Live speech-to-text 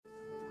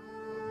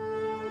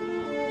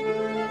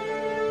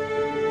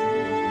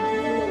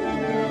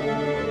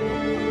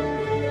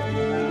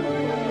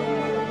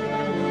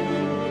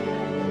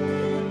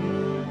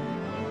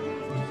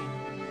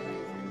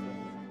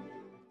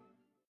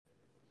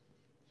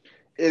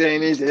It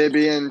ain't easy to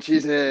being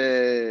cheesy.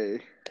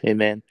 Hey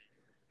man,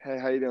 Hey,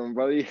 how you doing,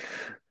 buddy?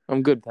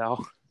 I'm good,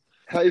 pal.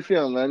 How you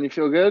feeling, man? You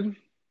feel good?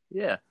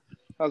 Yeah.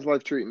 How's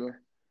life treating you?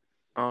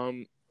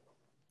 Um,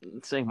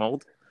 Same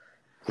old.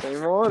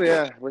 Same old,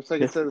 yeah. Wish I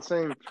could say the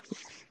same.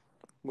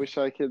 Wish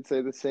I could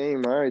say the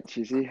same. All right,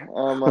 cheesy.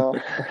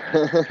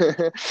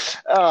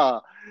 uh,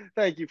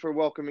 Thank you for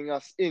welcoming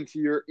us into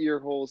your ear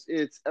holes.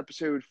 It's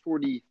episode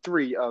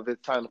 43 of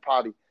It's Time to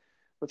Potty.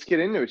 Let's get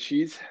into it,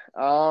 cheese.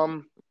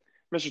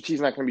 Mr.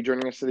 T's not going to be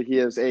joining us today. He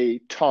has a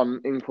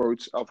ton, in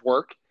quotes, of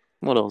work.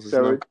 What else is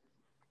So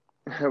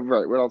new?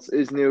 right. What else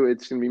is new?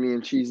 It's gonna be me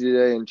and Cheesy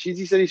today. And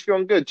Cheesy said he's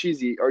feeling good.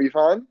 Cheesy, are you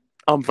fine?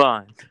 I'm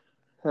fine.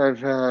 I'm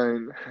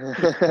fine.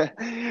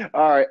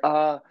 All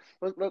right.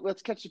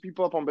 Let's catch the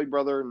people up on Big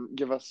Brother and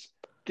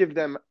give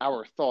them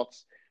our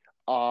thoughts.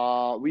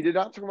 We did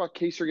not talk about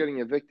Kaser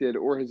getting evicted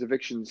or his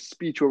eviction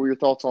speech. What were your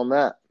thoughts on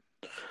that?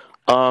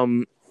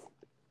 Um,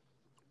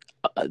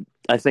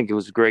 I think it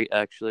was great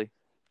actually.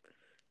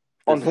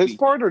 The On his speech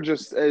part, or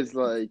just as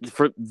like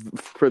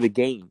for the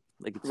game,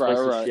 like it right,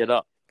 spices right. shit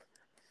up.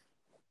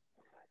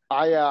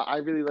 I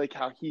really like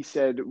how he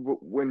said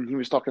when he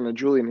was talking to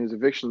Julie in his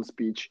eviction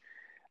speech.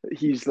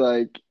 He's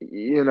like,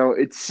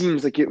 it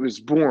seems like it was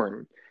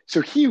boring. So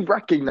he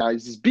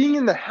recognizes being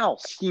in the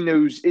house. He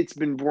knows it's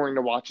been boring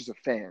to watch as a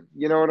fan.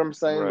 You know what I'm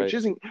saying? Which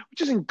Right.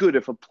 isn't good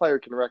if a player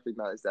can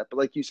recognize that. But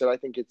like you said, I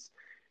think it's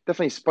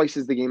definitely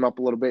spices the game up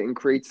a little bit and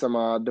creates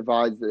some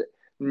divides that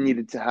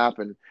needed to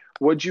happen.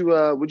 What'd you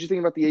think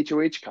about the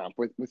HOH comp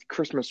with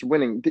Christmas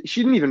winning?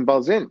 She didn't even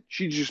buzz in.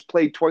 She just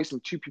played twice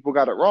and two people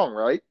got it wrong,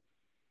 right?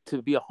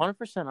 To be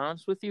 100%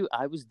 honest with you,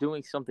 I was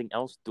doing something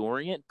else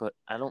during it, but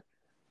I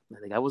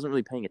wasn't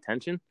really paying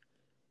attention.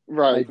 I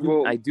Right. do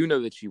Well, I do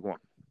know that she won.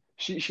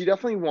 she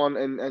definitely won,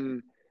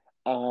 and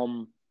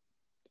um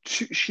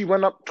she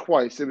went up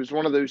twice. It was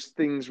one of those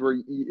things where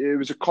it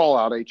was a call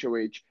out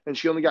HOH, and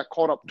she only got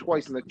called up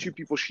twice, and the two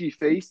people she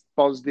faced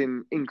buzzed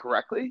in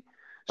incorrectly.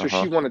 Uh So she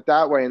huh. won it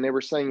that way, and they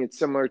were saying it's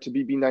similar to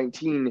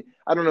BB19.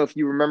 I don't know if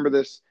you remember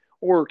this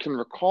or can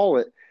recall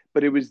it,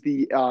 but it was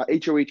the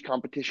HOH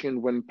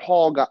competition when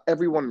Paul got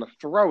everyone to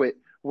throw it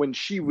when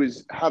she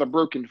had a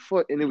broken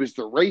foot, and it was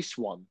the race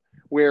one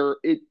where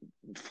it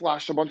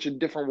flashed a bunch of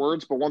different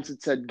words, but once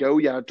it said go,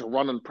 you had to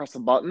run and press a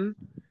button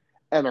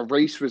and a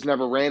race was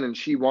never ran and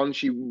she won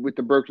she with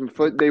the broken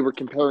foot. They were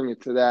comparing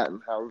it to that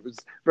and how it was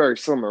very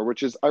similar,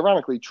 which is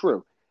ironically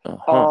true. Uh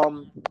huh.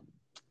 Um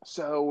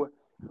so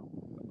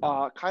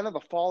kind of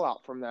the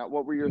fallout from that,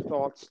 what were your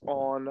thoughts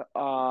on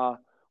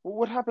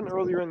what happened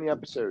earlier in the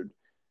episode?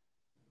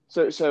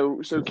 So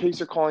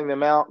Kaser calling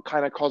them out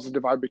kind of caused a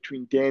divide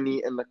between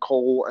Danny and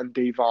Nicole and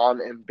Davon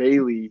and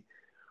Bailey.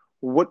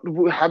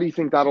 How do you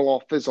think that'll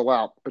all fizzle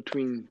out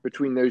between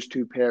those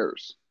two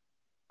pairs?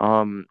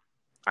 Um,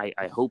 I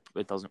hope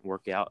it doesn't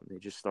work out and they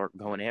just start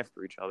going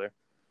after each other.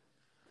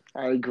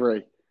 I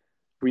agree.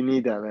 We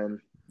need that,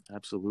 man.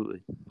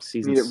 Absolutely.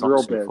 Season Need it real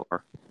sucks so bad.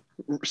 far.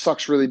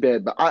 Sucks really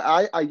bad. But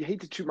I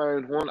hate to toot my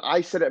own horn.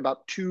 I said it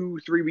about 3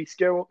 weeks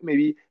ago,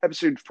 maybe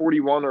episode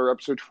 41 or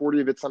episode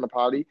 40 of It's on the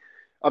Potty,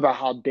 about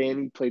how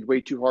Danny played way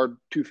too hard,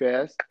 too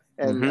fast,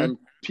 and Mm-hmm. and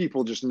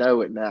people just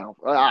know it now.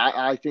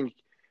 I think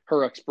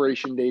her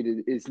expiration date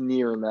is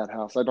near in that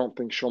house. I don't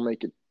think she'll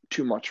make it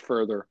too much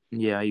further.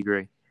 Yeah, I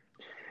agree.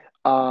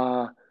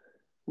 Uh,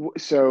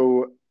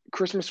 so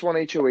Christmas one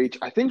HOH.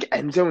 I think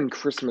Enzo and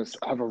Christmas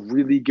have a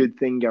really good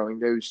thing going.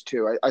 Those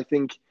two. I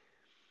think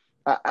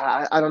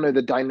I don't know.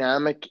 The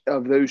dynamic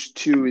of those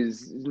two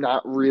is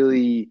not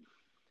really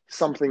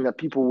something that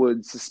people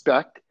would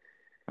suspect.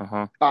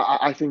 Uh-huh.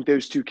 I think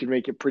those two can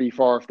make it pretty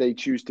far if they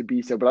choose to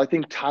be so. But I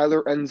think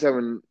Tyler, Enzo,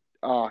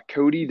 and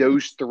Cody,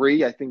 those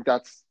three, I think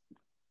that's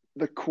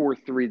the core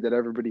three that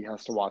everybody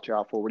has to watch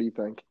out for. What do you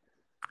think?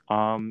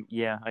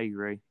 Yeah, I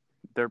agree.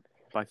 They're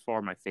by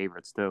far my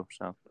favorites too,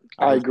 so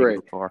I I hope they agree.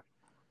 go far.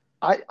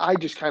 I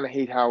just kind of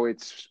hate how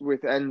it's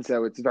with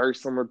Enzo. It's very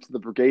similar to the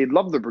Brigade.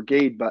 Love the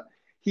Brigade, but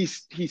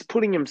he's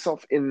putting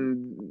himself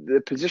in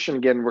the position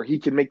again where he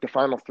can make the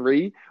final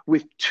three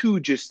with two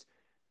just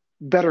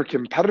better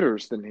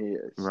competitors than he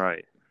is.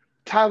 Right.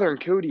 Tyler and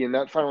Cody in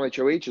that final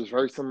HOH is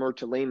very similar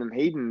to Lane and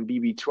Hayden in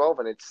BB12,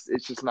 and it's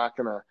just not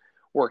going to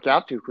work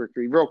out too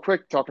quickly. Real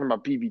quick, talking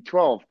about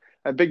BB12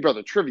 and Big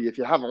Brother Trivia. If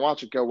you haven't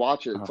watched it, go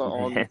watch it. It's Oh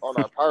on man. on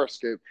our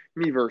Periscope.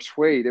 Me versus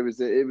Wade. It was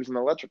an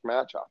electric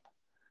matchup.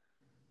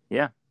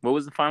 Yeah. What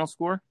was the final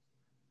score?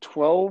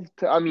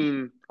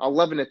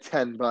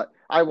 11-10, but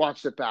I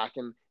watched it back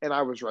and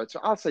I was right, so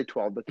I'll say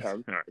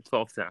 12-10. All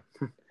right,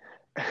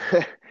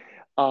 12-10.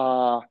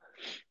 uh,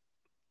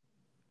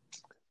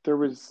 there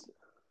was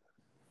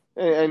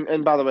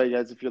and by the way,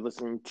 guys, if you're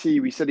listening,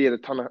 we said he had a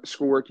ton of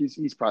schoolwork.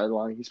 He's probably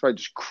lying. He's probably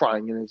just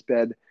crying in his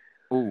bed.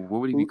 Oh,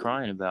 what would he be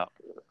crying about?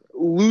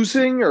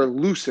 Losing or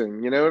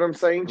loosing, you know what I'm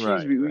saying? Cheese,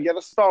 Right, we right. got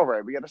to spell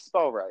right. We got to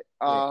spell right.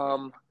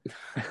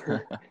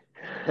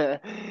 Yeah.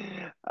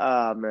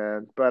 Ah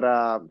man, but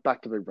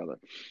back to Big Brother.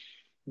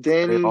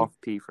 Danny, Playoff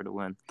P for the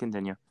win.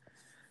 Continue.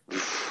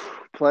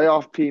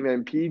 playoff P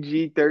man,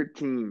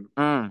 PG-13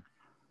 Mm.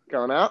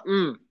 going out.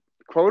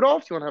 Quote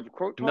offs? You want to have a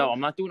quote No, off? I'm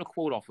not doing a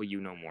quote off with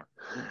you no more.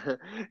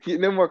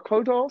 No more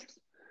quote offs?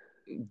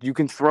 You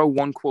can throw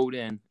one quote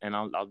in, and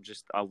I'll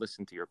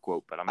listen to your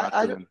quote, but I'm not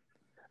I, doing.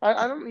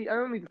 I don't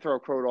need to throw a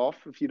quote off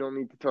if you don't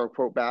need to throw a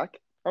quote back.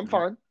 I'm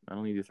fine. I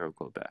don't need to throw a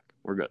quote back.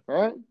 We're good.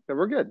 All right, then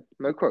we're good.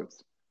 No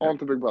quotes. On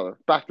to Big Brother.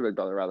 Back to Big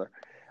Brother, rather.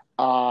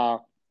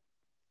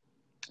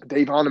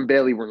 Davon and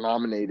Bailey were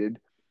nominated.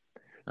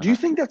 Do you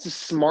think that's a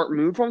smart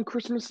move on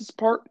Christmas's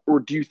part, or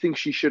do you think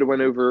she should have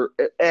went over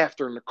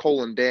after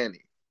Nicole and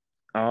Danny?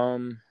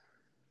 I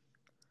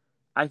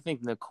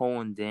think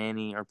Nicole and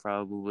Danny are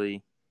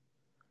probably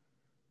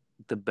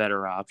the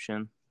better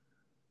option.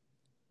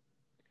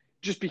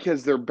 Just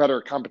because they're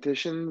better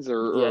competitions,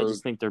 I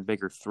just think they're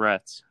bigger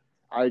threats.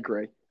 I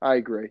agree.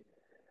 I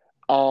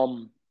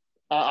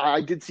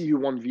did see who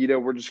won veto.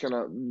 We're just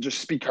gonna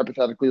speak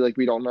hypothetically, like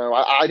we don't know.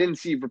 I didn't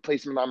see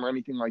replacement time or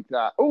anything like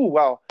that. Oh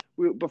wow!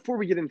 Before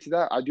we get into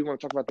that, I do want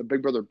to talk about the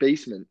Big Brother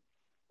basement.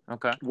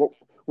 Okay. What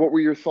were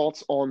your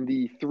thoughts on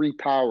the three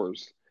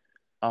powers?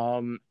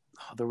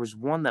 There was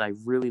one that I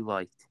really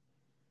liked.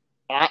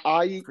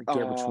 I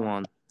forget which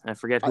one. I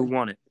forget who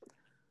won it.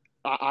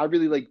 I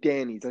really like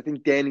Danny's. I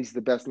think Danny's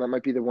the best, and that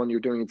might be the one you're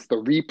doing. It's the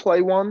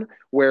replay one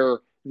where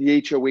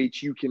the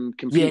HOH you can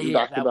compete in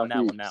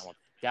back-to-back weeks.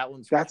 That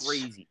one's That's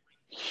crazy.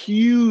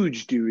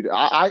 Huge, dude.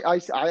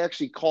 I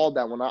actually called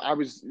that one.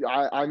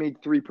 I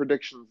made 3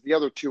 predictions. The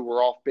other 2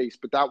 were off base,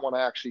 but that one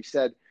I actually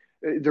said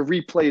the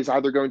replay is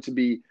either going to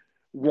be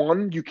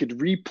one, you could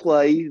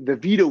replay the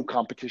veto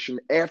competition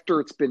after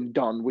it's been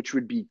done, which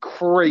would be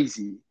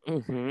crazy.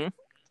 Mm-hmm.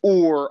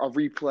 Or a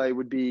replay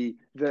would be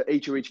the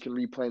HOH can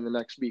replay in the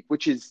next week,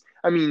 which is,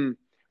 I mean,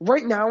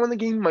 right now in the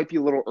game might be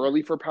a little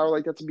early for a power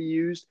like that to be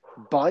used,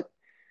 but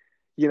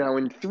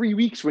in 3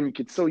 weeks when you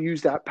could still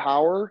use that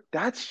power,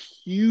 that's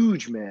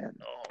huge, man.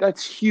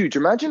 That's huge.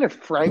 Imagine if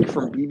Frank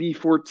from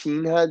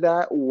BB14 had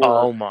that, or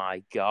oh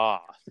my god,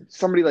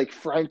 somebody like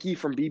Frankie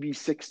from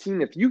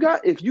BB16. If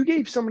you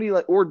gave somebody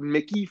like, or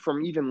Mickey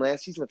from even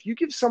last season, if you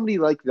give somebody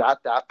like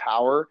that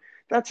power,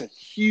 that's a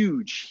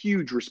huge,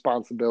 huge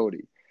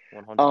responsibility.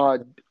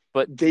 100%.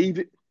 But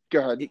David, go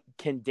ahead.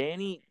 Can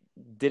Danny?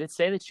 Did it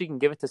say that she can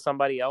give it to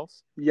somebody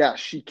else? Yeah,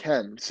 she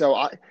can.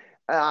 So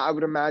I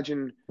would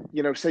imagine,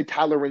 say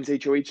Tyler wins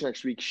HOH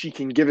next week, she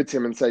can give it to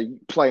him and say,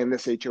 play in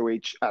this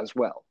HOH as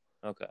well.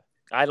 Okay.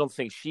 I don't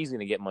think she's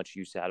going to get much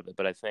use out of it,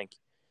 but I think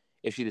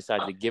if she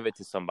decided to give it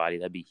to somebody,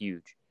 that'd be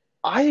huge.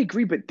 I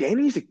agree, but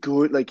Danny's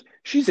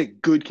she's a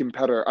good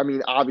competitor. I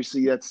mean,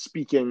 obviously that's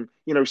speaking,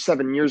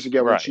 7 years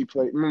ago when she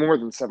played, more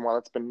than 7, well,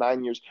 it's been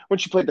 9 years, when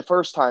she played the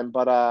first time,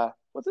 but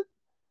was it?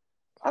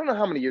 I don't know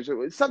how many years it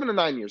was, 7 to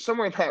 9 years,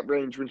 somewhere in that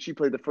range when she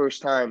played the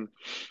first time.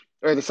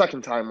 Or the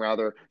second time,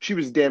 rather. She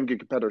was a damn good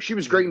competitor. She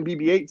was great in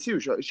BB-8,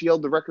 too. She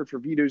held the record for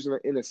vetoes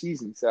in a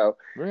season. So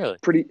really,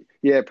 pretty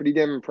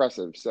damn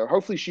impressive. So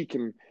hopefully she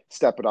can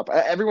step it up.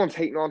 Everyone's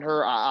hating on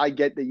her. I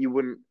get that you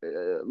wouldn't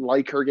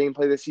like her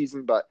gameplay this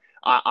season, but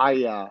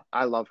I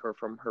love her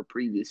from her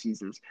previous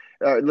seasons.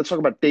 Let's talk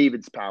about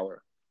David's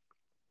power.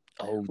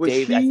 Oh,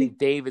 David. I think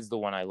David's the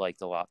one I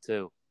liked a lot,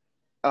 too.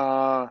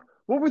 What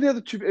were the other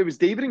 2? It was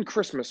David and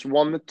Christmas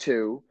won the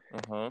 2.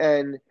 Uh-huh.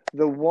 And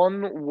the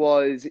one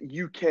was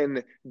you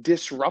can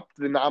disrupt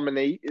the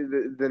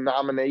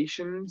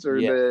nominations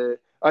or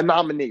a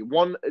nominee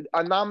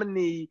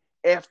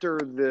after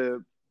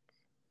the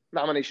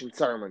nomination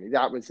ceremony.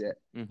 That was it.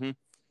 Mm-hmm.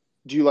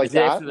 Do you like Is it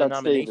that? after the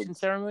nomination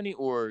ceremony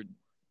or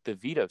the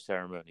veto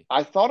ceremony?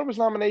 I thought it was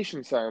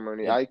nomination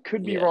ceremony. I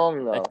could be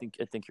wrong though.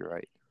 I think you're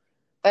right.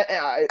 But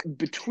I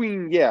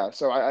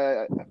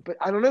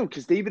don't know,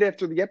 because David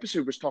after the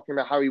episode was talking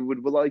about how he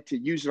would like to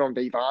use it on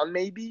Davon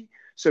maybe.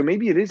 So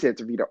maybe it is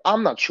after veto.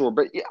 I'm not sure,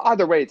 but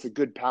either way, it's a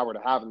good power to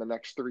have in the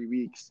next 3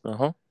 weeks.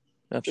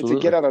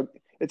 Absolutely.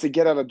 It's a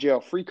get out of jail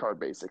free card,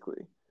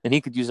 basically. And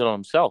he could use it on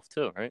himself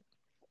too, right?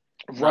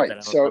 Right. I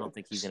don't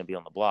think he's going to be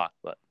on the block,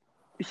 but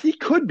he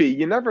could be.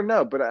 You never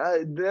know. But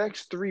the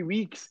next 3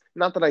 weeks,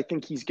 not that I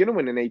think he's going to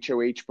win an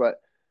HOH,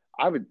 but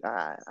I would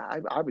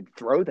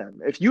throw them.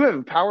 If you have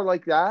a power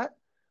like that,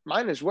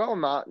 might as well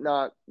not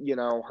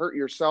hurt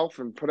yourself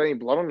and put any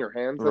blood on your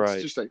hands.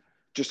 That's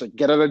just a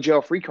get out of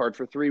jail free card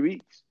for 3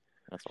 weeks.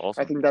 That's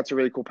awesome. I think that's a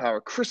really cool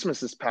power.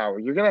 Christmas's power.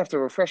 You're gonna have to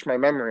refresh my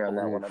memory on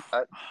that one.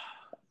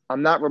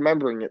 I'm not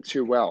remembering it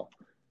too well.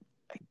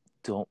 I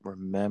don't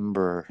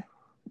remember.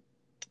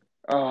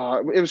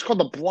 It was called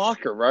the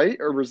blocker, right?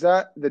 Or was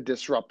that the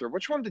disruptor?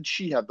 Which one did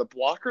she have? The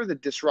blocker or the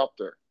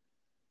disruptor?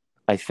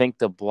 I think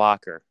the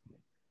blocker.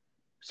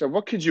 So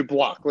what could you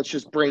block? Let's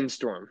just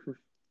brainstorm.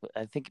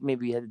 I think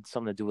maybe it had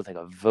something to do with like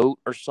a vote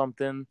or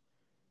something.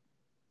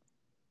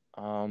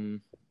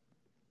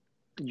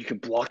 You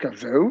could block a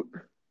vote?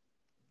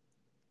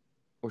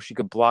 Or she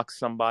could block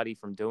somebody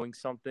from doing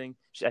something.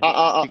 She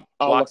could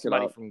block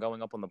somebody from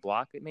going up on the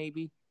block,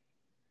 maybe.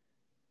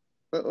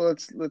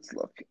 Let's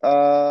look.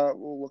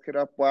 We'll look it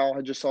up. Wow,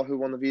 I just saw who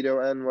won the veto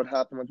and what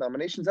happened with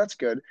nominations. That's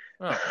good.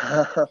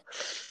 Oh.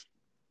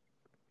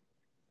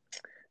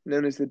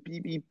 Known as the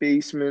BB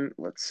Basement.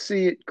 Let's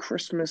see it.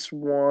 Christmas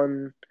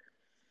won.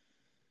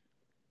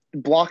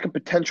 block a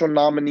potential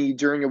nominee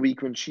during a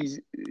week when she's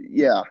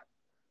yeah.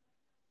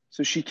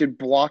 So she could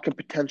block a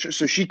potential.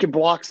 So she could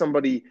block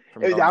somebody.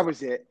 That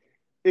was it.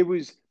 It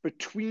was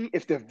between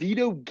if the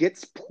veto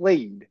gets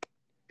played,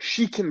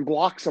 she can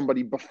block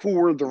somebody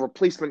before the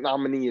replacement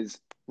nominee is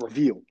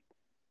revealed.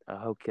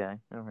 Okay,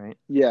 all right.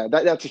 Yeah,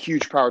 that's a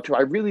huge power too.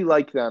 I really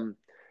like them.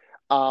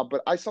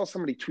 But I saw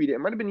somebody tweet it. It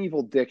might have been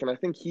Evil Dick, and I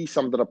think he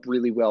summed it up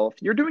really well.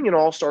 If you're doing an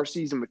all-star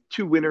season with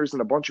 2 winners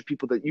and a bunch of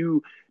people that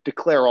you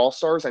declare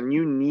all-stars and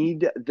you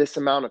need this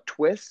amount of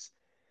twists,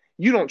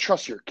 you don't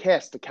trust your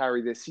cast to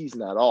carry this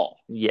season at all.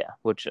 Yeah,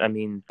 which, I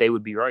mean, they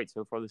would be right.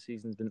 So far, the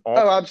season's been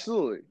awful. Oh,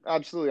 absolutely.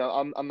 Absolutely.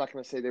 I'm not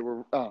going to say they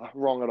were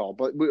wrong at all.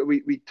 But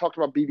we talked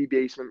about BB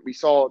Basement. We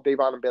saw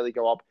Davon and Bailey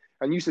go up,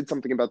 and you said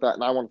something about that,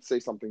 and I wanted to say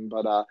something,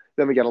 but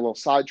then we got a little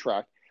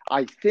sidetracked.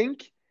 I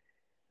think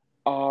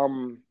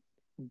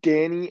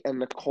Danny and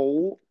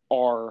Nicole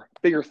are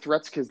bigger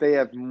threats because they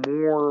have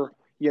more,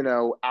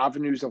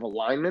 avenues of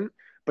alignment.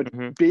 But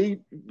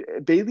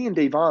Bailey and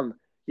Davon,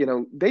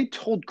 they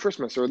told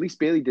Christmas, or at least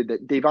Bailey did,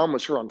 that Davon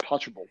was her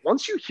untouchable.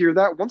 Once you hear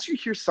that, once you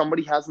hear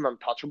somebody has an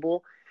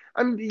untouchable,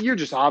 I mean, you're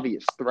just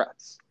obvious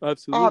threats.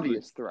 Absolutely.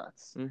 Obvious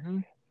threats.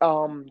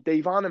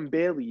 Davon and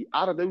Bailey,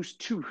 out of those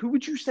two, who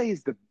would you say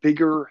is the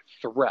bigger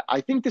threat?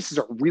 I think this is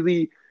a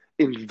really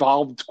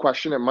involved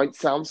question. It might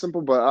sound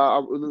simple,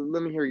 but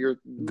let me hear your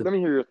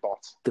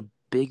thoughts. The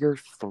bigger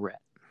threat.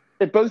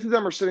 If both of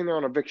them are sitting there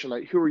on eviction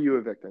night, who are you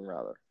evicting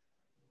rather?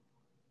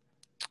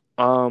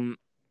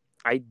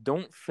 I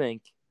don't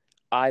think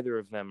either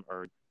of them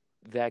are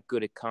that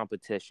good at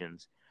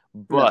competitions,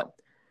 but no.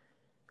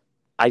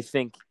 I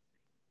think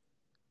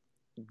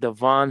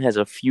Devon has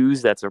a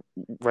fuse that's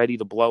ready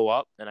to blow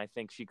up, and I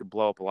think she could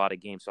blow up a lot of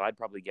games. So I'd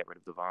probably get rid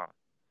of Devon.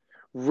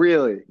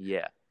 Really?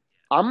 Yeah.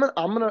 I'm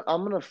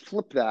gonna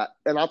flip that,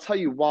 and I'll tell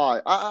you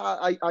why.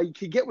 I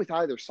could get with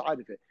either side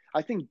of it.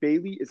 I think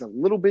Bailey is a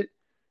little bit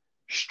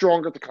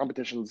stronger at the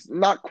competitions.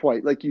 Not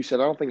quite, like you said.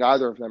 I don't think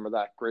either of them are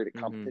that great at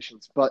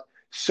competitions, but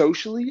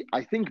socially,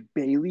 I think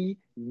Bailey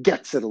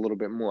gets it a little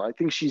bit more. I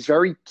think she's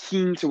very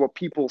keen to what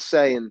people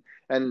say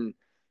and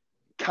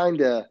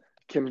kind of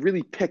can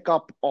really pick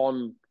up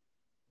on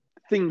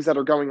things that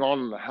are going on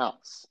in the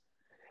house.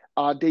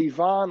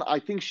 Davon, I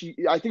think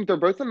they're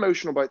both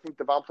emotional, but I think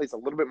Devon plays a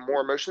little bit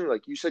more emotionally.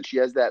 Like you said, she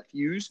has that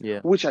fuse,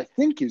 which I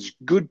think is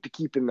good to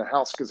keep in the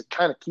house because it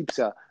kind of keeps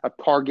a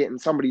target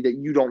and somebody that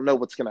you don't know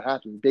what's going to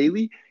happen.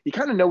 Bailey, you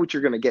kind of know what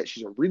you're going to get.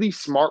 She's a really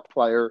smart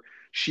player.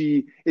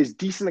 She is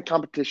decent at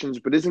competitions,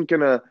 but isn't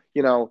going to,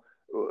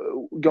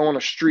 go on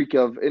a streak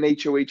of an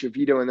HOH, a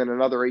veto, and then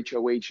another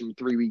HOH in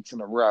 3 weeks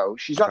in a row.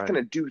 She's not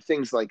going to do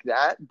things like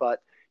that,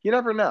 but you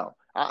never know.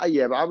 But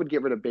I would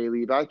get rid of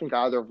Bailey, but I think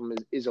either of them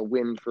is a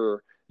win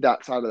for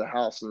that side of the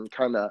house and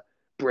kind of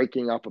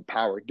breaking up a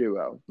power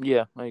duo.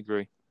 Yeah, I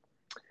agree.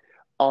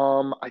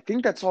 I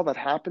think that's all that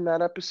happened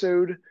that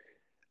episode.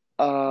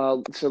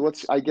 So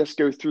let's, I guess,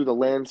 go through the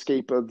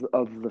landscape of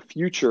the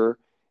future.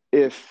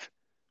 If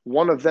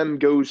one of them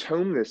goes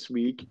home this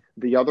week,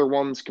 the other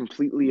one's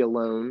completely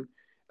alone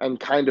and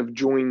kind of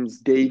joins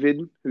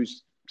David,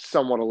 who's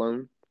somewhat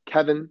alone,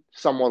 Kevin,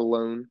 somewhat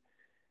alone.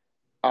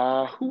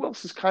 Who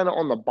else is kind of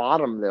on the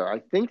bottom there? I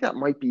think that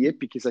might be it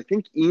because I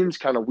think Ian's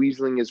kind of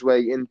weaseling his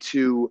way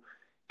into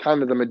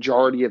kind of the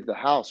majority of the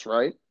house,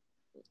 right?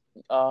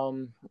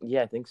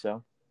 Yeah, I think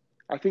so.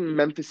 I think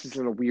Memphis is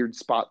in a weird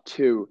spot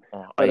too.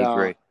 I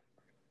agree.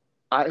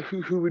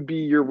 Who would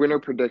be your winner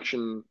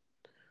prediction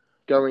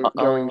going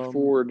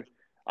forward?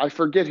 I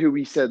forget who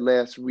we said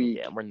last week.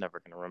 Yeah, we're never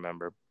going to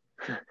remember.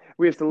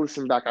 We have to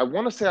listen back. I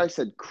want to say I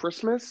said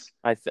Christmas.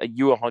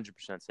 You 100%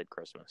 said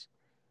Christmas.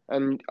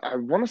 And I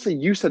want to say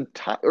you said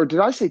or did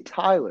I say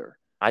Tyler?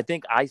 I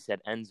think I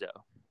said Enzo.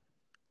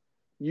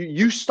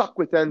 You stuck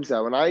with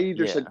Enzo, and I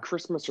either said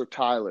Christmas or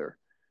Tyler.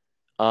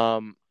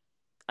 I'm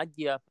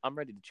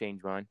ready to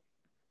change mine.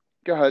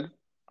 Go ahead.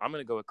 I'm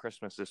going to go with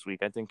Christmas this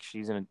week. I think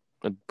she's in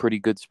a pretty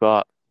good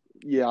spot.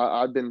 Yeah,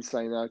 I've been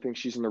saying that. I think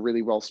she's in a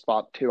really well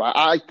spot, too.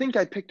 I think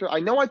I picked her. I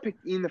know I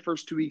picked Ian the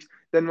first 2 weeks,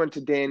 then went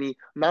to Danny.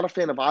 I'm not a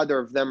fan of either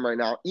of them right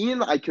now.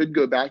 Ian, I could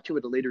go back to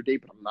at a later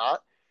date, but I'm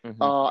not.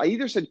 I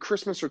either said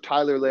Christmas or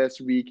Tyler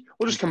last week.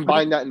 We'll just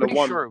combine that into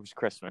one. I'm sure it was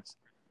Christmas.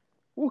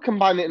 We'll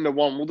combine it into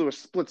one. We'll do a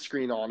split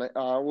screen on it.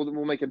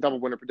 We'll make a double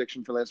winner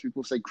prediction for last week.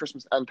 We'll say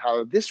Christmas and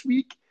Tyler this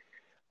week.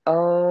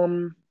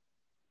 I'm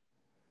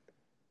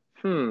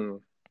gonna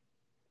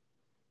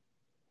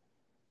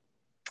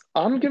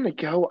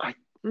go.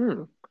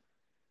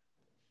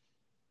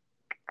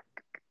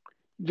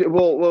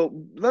 Well,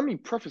 let me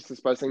preface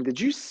this by saying, did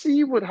you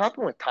see what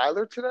happened with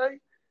Tyler today?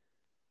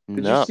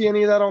 Did you see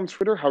any of that on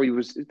Twitter? How he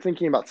was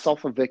thinking about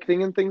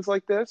self-evicting and things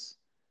like this?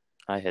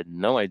 I had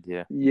no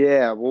idea.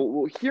 Yeah,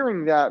 well,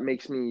 hearing that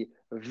makes me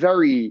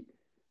very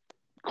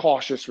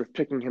cautious with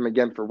picking him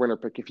again for winner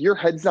pick. If your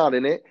head's not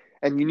in it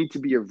and you need to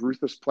be a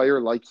ruthless player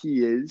like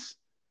he is,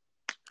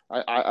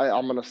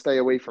 I'm going to stay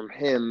away from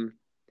him.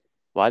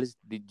 Do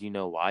you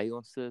know why he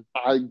wants to?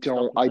 I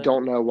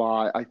don't know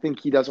why. I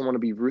think he doesn't want to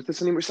be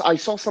ruthless anymore. So I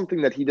saw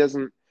something that he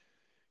doesn't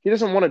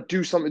want to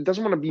do something.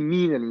 Doesn't want to be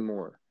mean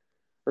anymore.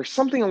 or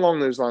something along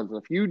those lines.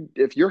 And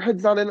if your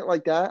head's not in it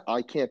like that,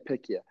 I can't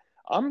pick you.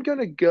 I'm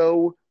gonna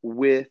go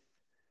with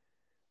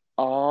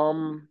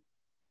um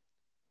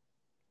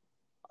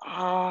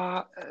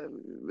uh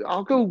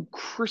I'll go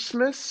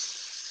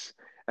Christmas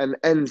and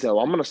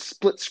Enzo. I'm gonna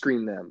split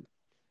screen them.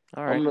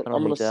 All I'm right, gonna I don't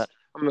I'm gonna hate that.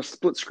 I'm gonna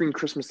split screen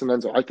Christmas and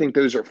Enzo. I think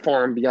those are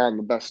far and beyond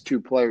the best two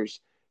players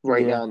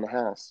right Yeah, now in the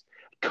house.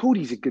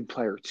 Cody's a good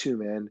player too,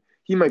 man.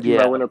 He might be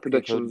my yeah, winner yeah.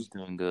 prediction. Cody's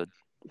doing good.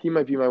 He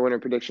might be my winner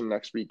prediction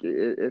next week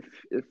if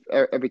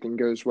everything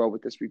goes well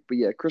with this week. But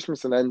yeah,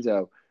 Christmas and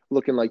Enzo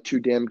looking like two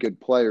damn good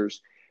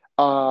players.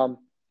 Um,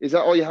 is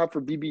that all you have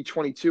for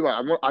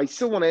BB22? I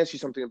still want to ask you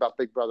something about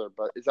Big Brother,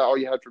 but is that all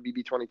you had for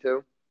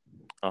BB22?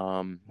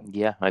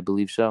 Yeah, I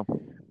believe so.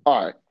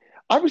 All right.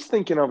 I was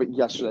thinking of it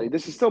yesterday.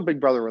 This is still Big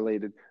Brother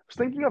related. I was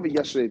thinking of it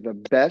yesterday. The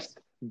best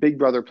Big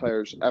Brother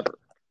players ever,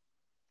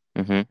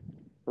 Mm-hmm.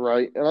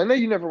 right? And I know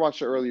you never watched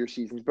the earlier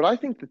seasons, but I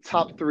think the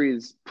top three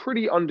is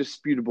pretty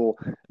undisputable.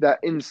 That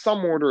in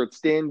some order,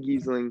 it's Dan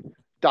Giesling,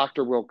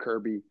 Dr. Will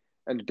Kirby,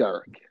 and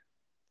Derek.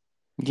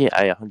 Yeah,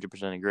 I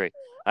 100% agree.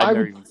 I've I never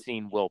would even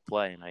seen Will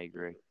play, and I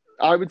agree.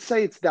 I would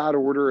say it's that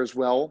order as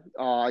well.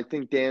 I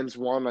think Dan's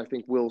one, I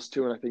think Will's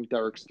two, and I think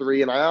Derek's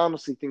three. And I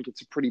honestly think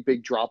it's a pretty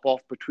big drop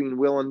off between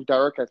Will and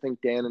Derek. I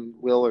think Dan and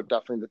Will are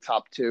definitely the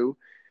top two.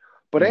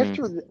 But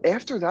Mm-hmm.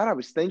 after that, I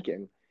was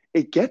thinking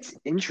it gets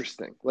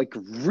interesting, like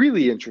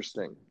really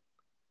interesting.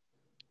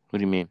 What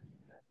do you mean?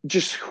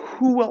 Just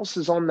who else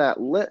is on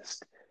that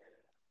list?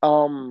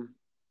 Um,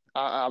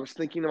 I was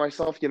thinking to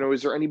myself,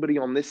 is there anybody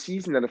on this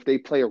season that if they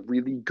play a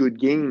really good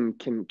game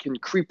can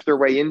creep their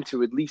way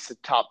into at least a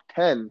top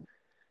 10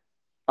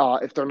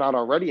 if they're not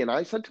already? And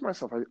I said to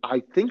myself, I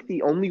think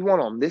the only one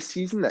on this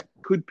season that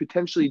could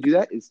potentially do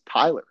that is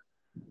Tyler.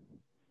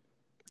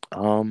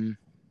 Um,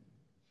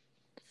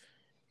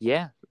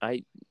 yeah,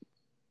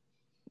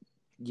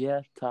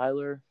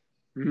 Tyler.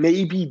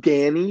 Maybe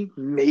Danny,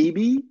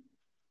 maybe.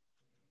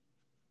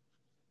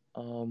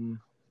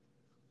 Um,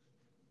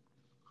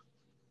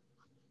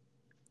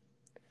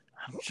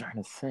 I'm trying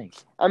to think.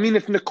 I mean,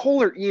 if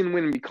Nicole or Ian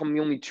win and become the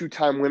only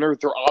two-time winner,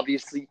 they're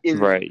obviously in.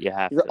 Right, you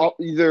have to.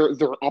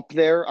 They're up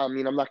there. I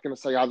mean, I'm not going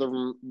to say either of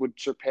them would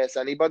surpass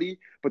anybody,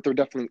 but they're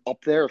definitely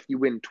up there. If you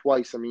win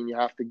twice, I mean, you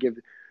have to give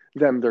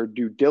them their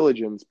due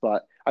diligence.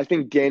 But I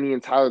think Danny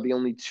and Tyler are the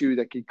only two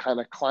that could kind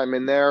of climb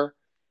in there.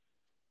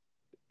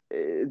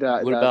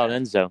 What about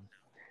Enzo?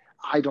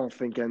 I don't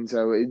think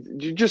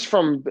Enzo, just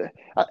from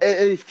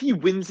if he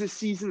wins this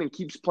season and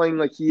keeps playing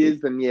like he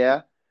is, then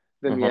Uh-huh.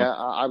 yeah,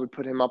 I would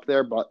put him up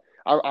there. But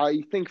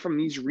I think from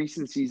these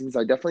recent seasons,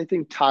 I definitely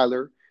think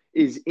Tyler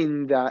is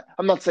in that.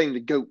 I'm not saying the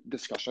GOAT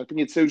discussion. I think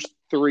it's those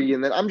three,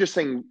 and then I'm just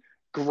saying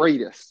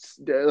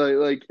greatest,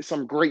 like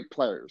some great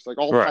players, like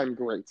all Right. time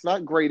greats,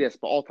 not greatest,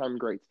 but all time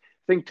greats.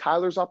 I think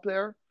Tyler's up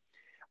there.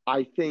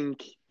 I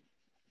think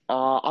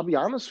I'll be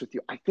honest with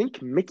you. I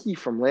think Mickey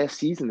from last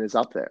season is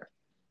up there.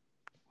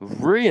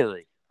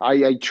 Really?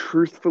 I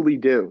truthfully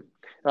do.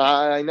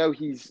 I know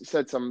he's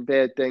said some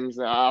bad things.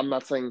 I'm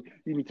not saying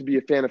you need to be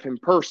a fan of him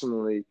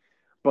personally,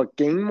 but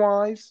game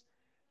wise,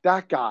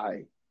 that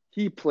guy,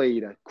 he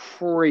played a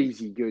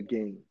crazy good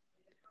game.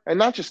 And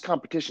not just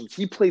competitions,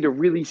 he played a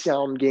really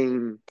sound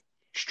game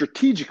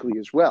strategically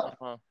as well.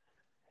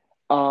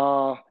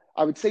 Uh-huh.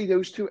 I would say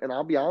those two, and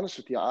I'll be honest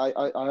with you,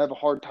 I have a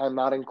hard time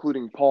not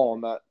including Paul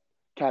in that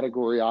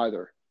category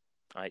either.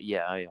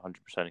 Yeah, I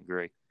 100%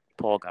 agree.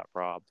 Paul got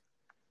robbed.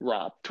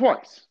 Robbed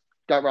twice.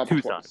 Got robbed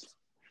Two twice. times.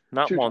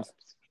 Not Two once,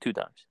 times. 2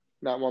 times.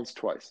 Not once,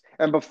 twice.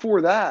 And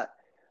before that,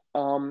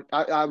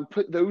 I would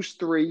put those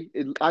three.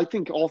 I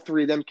think all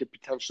three of them could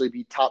potentially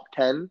be top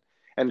 10.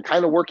 And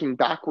kind of working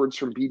backwards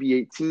from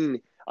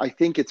BB18, I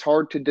think it's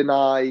hard to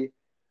deny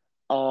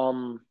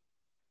um,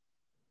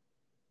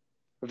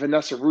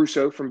 Vanessa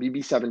Russo from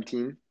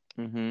BB17.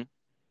 Mm-hmm.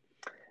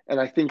 And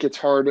I think it's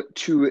hard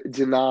to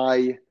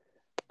deny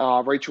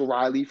Rachel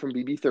Riley from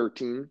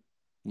BB13.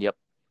 Yep.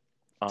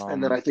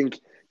 And then I think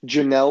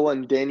Janelle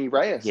and Danny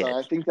Reyes. Yeah.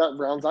 I think that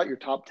rounds out your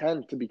top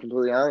 10, to be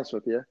completely honest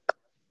with you.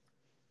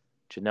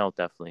 Janelle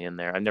definitely in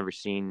there. I've never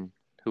seen.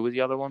 Who was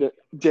the other one?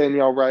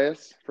 Danielle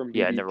Reyes from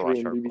Yeah, I never BB3 watched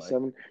and her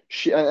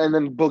BB7. And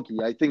then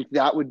Boogie.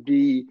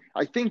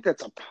 I think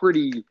that's a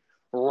pretty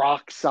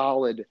rock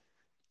solid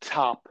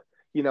top,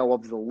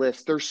 of the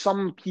list. There's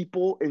some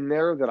people in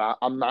there that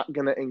I'm not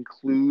going to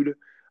include,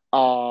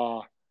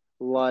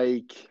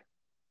 like,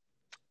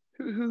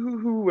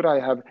 who would I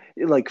have?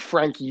 Like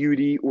Frank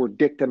Udy or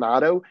Dick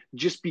Donato,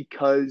 just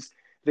because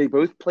they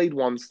both played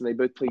once and they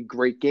both played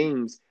great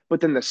games.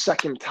 But then the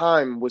second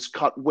time was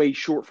cut way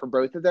short for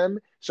both of them.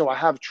 So I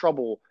have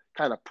trouble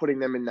kind of putting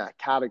them in that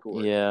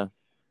category. Yeah.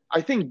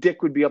 I think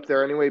Dick would be up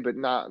there anyway, but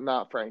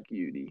not Frank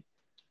Udy.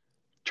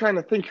 Trying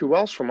to think who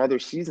else from other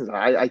seasons.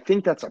 I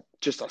think that's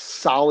just a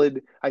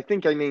solid. I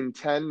think I named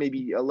 10,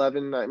 maybe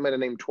 11. I might have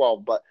named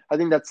 12, but I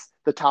think that's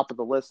the top of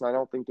the list, and I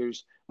don't think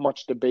there's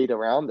much debate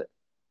around it.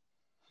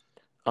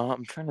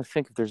 I'm trying to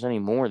think if there's any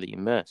more that you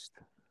missed.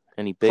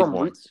 Any big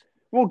ones?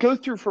 We'll go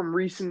through from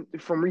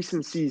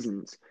recent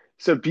seasons.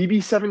 So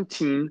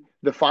BB17,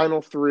 the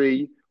final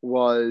three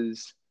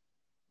was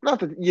not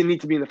that you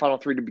need to be in the final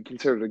three to be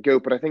considered a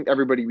GOAT, but I think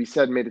everybody we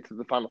said made it to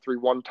the final three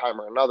one time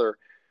or another.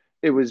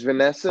 It was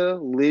Vanessa,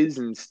 Liz,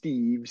 and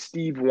Steve.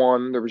 Steve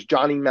won. There was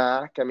Johnny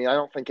Mack. I mean, I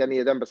don't think any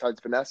of them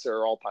besides Vanessa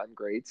are all-time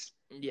greats.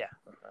 Yeah,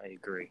 I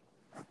agree.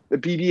 The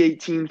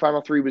BB18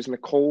 final three was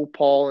Nicole,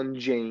 Paul, and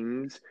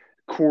James.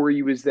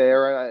 Corey was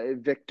there.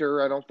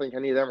 Victor. I don't think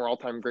any of them are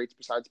all-time greats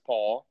besides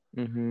Paul.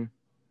 Mm-hmm.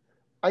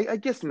 I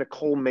guess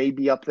Nicole may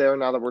be up there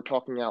now that we're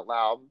talking out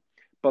loud.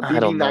 But I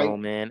don't BB9, know,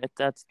 man.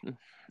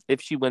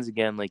 If she wins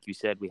again, like you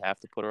said, we have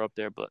to put her up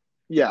there. But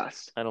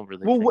yes. I don't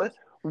really. Well, think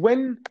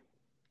when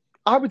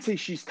I would say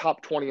she's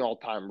top 20 all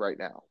time right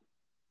now.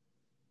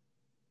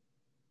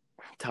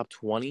 top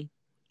 20.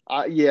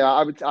 Yeah,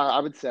 I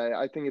would say.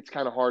 I think it's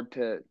kind of hard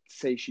to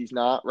say she's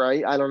not,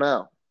 right? I don't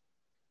know.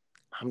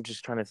 I'm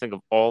just trying to think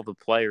of all the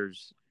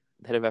players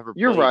that have ever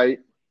You're played. right.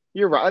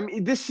 You're right. I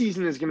mean, this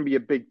season is going to be a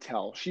big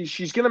tell.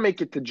 She's going to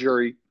make it to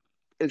jury.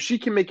 If she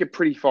can make it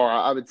pretty far,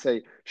 I would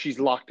say she's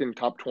locked in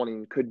top 20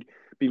 and could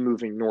be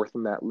moving north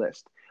in that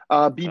list.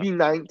 Okay.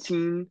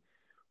 BB19,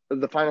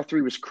 the final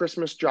three was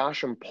Christmas,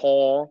 Josh, and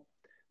Paul.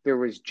 There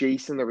was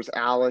Jason, there was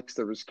Alex,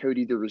 there was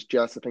Cody, there was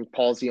Jess. I think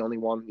Paul's the only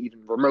one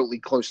even remotely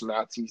close in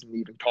that season to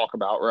even talk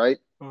about, right?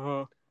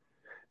 Uh-huh.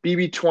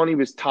 BB20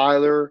 was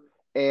Tyler,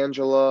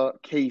 Angela,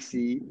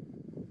 Casey.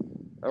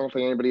 I don't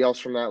think anybody else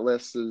from that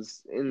list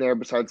is in there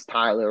besides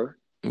Tyler.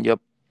 Yep,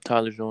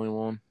 Tyler's the only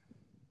one.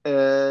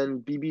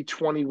 And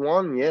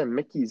BB21, yeah,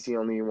 Mickey's the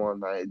only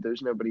one.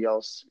 There's nobody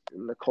else.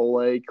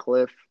 Nicole,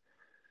 Cliff,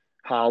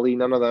 Holly,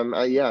 none of them.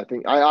 Yeah,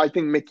 I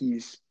think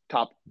Mickey's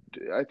top.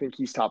 I think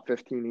he's top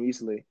 15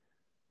 easily.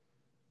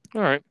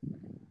 All right.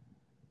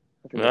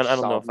 I I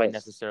don't know if I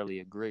necessarily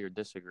agree or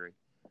disagree.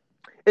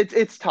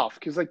 It's tough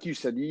because, like you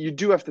said, you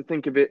do have to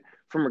think of it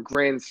from a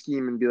grand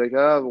scheme and be like,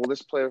 oh, well,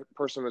 this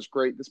person was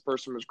great. This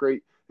person was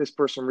great. This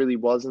person really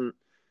wasn't.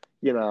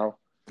 You know.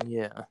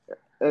 Yeah.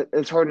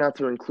 It's hard not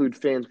to include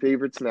fan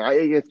favorites now.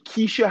 If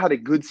Keisha had a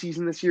good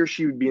season this year,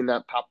 she would be in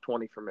that top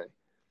 20 for me.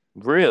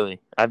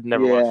 Really? I've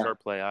never watched her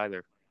play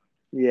either.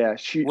 Yeah,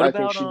 I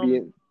think she'd be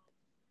in.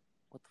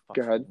 What the fuck?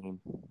 Go ahead.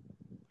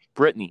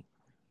 Brittany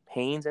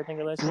Haynes, I think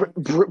her last name.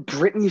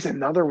 Brittany's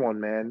another one,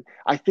 man.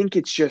 I think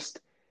it's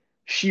just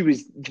she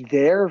was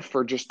there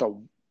for just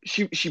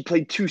she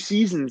played 2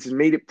 seasons and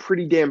made it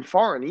pretty damn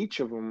far in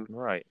each of them.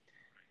 Right.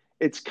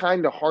 It's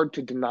kind of hard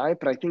to deny,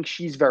 but I think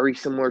she's very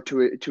similar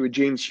to a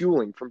James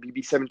Hewling from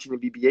BB17 and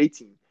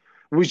BB18.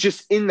 Was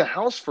just in the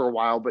house for a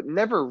while, but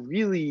never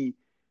really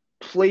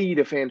played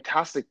a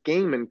fantastic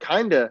game and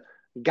kind of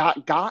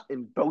got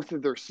in both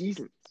of their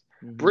seasons.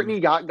 Mm-hmm. Brittany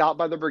got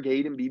by the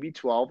Brigade in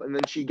BB12, and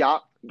then she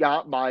got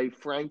by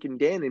Frank and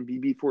Dan in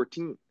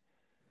BB14.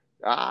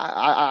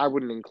 I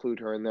wouldn't include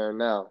her in there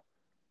now.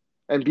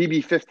 And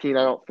BB15,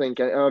 I don't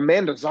think.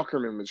 Amanda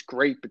Zuckerman was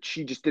great, but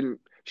she just didn't.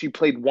 She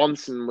played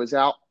once and was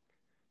out,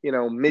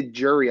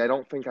 mid-jury. I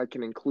don't think I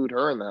can include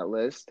her in that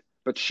list.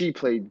 But she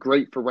played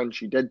great for when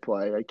she did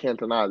play. I can't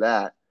deny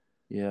that.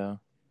 Yeah.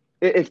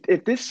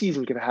 If this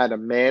season could have had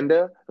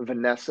Amanda,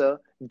 Vanessa,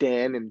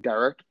 Dan, and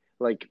Derek,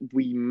 like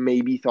we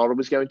maybe thought it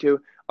was going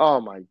to,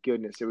 oh my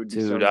goodness, it would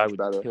be so much better.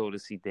 Dude, I would kill to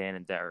see Dan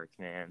and Derek,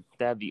 man.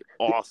 That'd be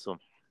awesome.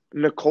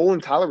 Nicole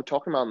and Tyler were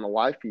talking about in the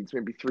live feeds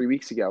maybe 3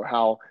 weeks ago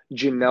how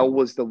Janelle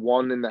was the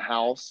one in the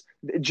house.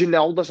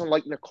 Janelle doesn't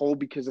like Nicole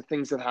because of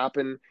things that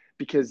happened,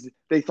 because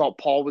they thought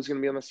Paul was going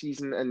to be on the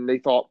season and they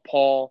thought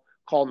Paul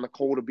called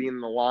Nicole to be in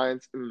the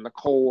Alliance, and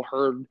Nicole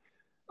heard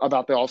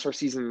about the All-Star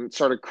season and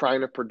started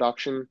crying at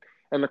production.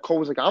 And Nicole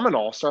was like, I'm an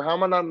All-Star. How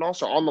am I not an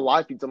All-Star? On the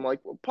live feeds, I'm like,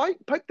 well,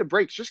 pipe the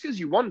brakes. Just because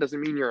you won doesn't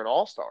mean you're an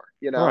All-Star,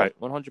 Right,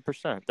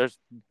 100%. There's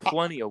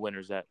plenty of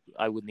winners that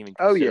I wouldn't even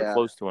consider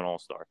close to an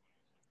All-Star.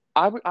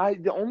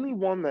 The only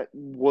one that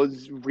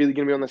was really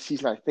going to be on the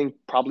season, I think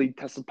probably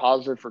tested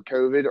positive for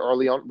COVID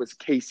early on, was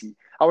Casey.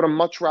 I would have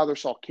much rather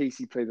saw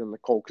Casey play than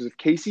Nicole, because if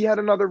Casey had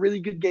another really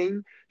good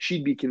game,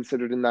 she'd be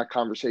considered in that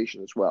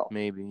conversation as well.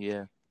 Maybe,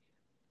 yeah.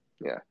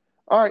 Yeah.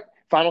 All right.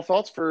 Final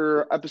thoughts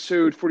for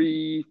episode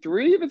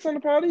 43 if it's on the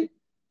potty?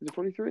 Is it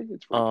 43?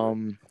 It's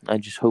 43. I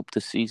just hope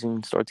the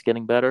season starts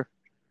getting better.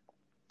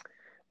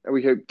 And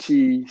we hope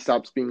T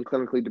stops being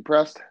clinically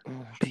depressed.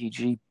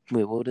 PG.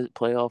 Wait, what is it?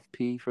 Playoff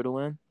P for the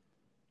win?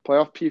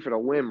 Playoff P for the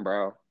win,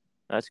 bro.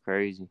 That's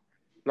crazy.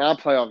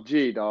 Not playoff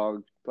G,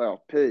 dog.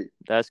 Playoff P.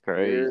 That's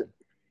crazy. Yeah.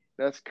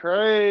 That's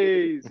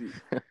crazy.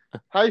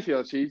 How you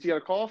feel, Cheese? You got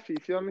a cough? You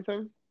feel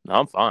anything? No,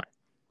 I'm fine.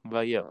 What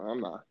about you? I'm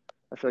not.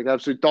 I feel like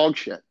absolute dog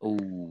shit.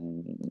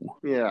 Ooh.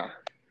 Yeah.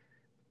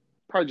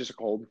 Probably just a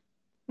cold.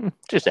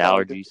 Just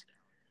allergies.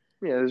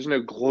 Yeah, there's no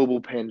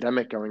global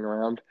pandemic going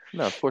around.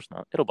 No, of course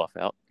not. It'll buff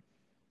out.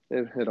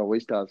 It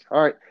always does.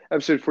 All right.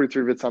 Episode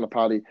 43 of It's on the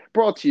Potty,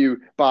 brought to you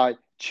by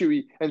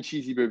Chewy and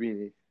Cheesy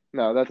Bobini.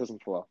 No, that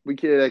doesn't flow.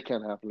 That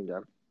can't happen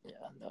again. Yeah,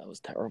 that was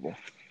terrible.